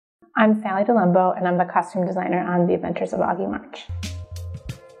I'm Sally Dolembo, and I'm the costume designer on The Adventures of Augie March.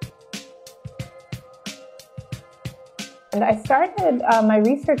 And I started my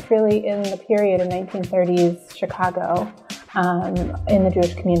research really in the period in 1930s Chicago, in the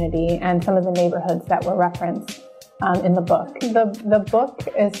Jewish community, and some of the neighborhoods that were referenced in the book. The book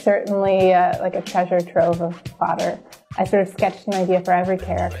is certainly like a treasure trove of fodder. I sort of sketched an idea for every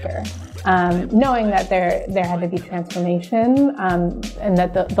character, knowing that there had to be transformation and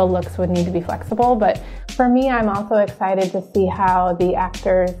that the looks would need to be flexible. But for me, I'm also excited to see how the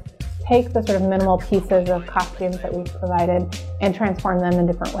actors take the sort of minimal pieces of costumes that we've provided and transform them in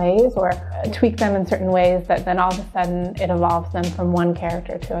different ways, or tweak them in certain ways that then all of a sudden it evolves them from one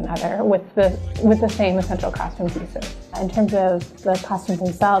character to another with the same essential costume pieces. In terms of the costumes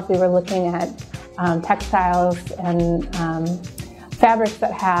themselves, we were looking at textiles and fabrics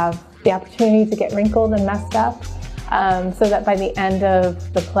that have the opportunity to get wrinkled and messed up, so that by the end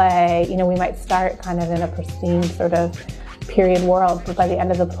of the play, we might start kind of in a pristine sort of period world, but by the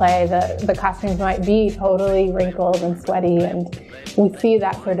end of the play, the costumes might be totally wrinkled and sweaty, and we see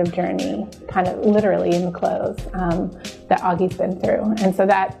that sort of journey kind of literally in the clothes that Augie's been through. And so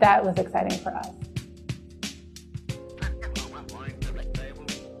that was exciting for us.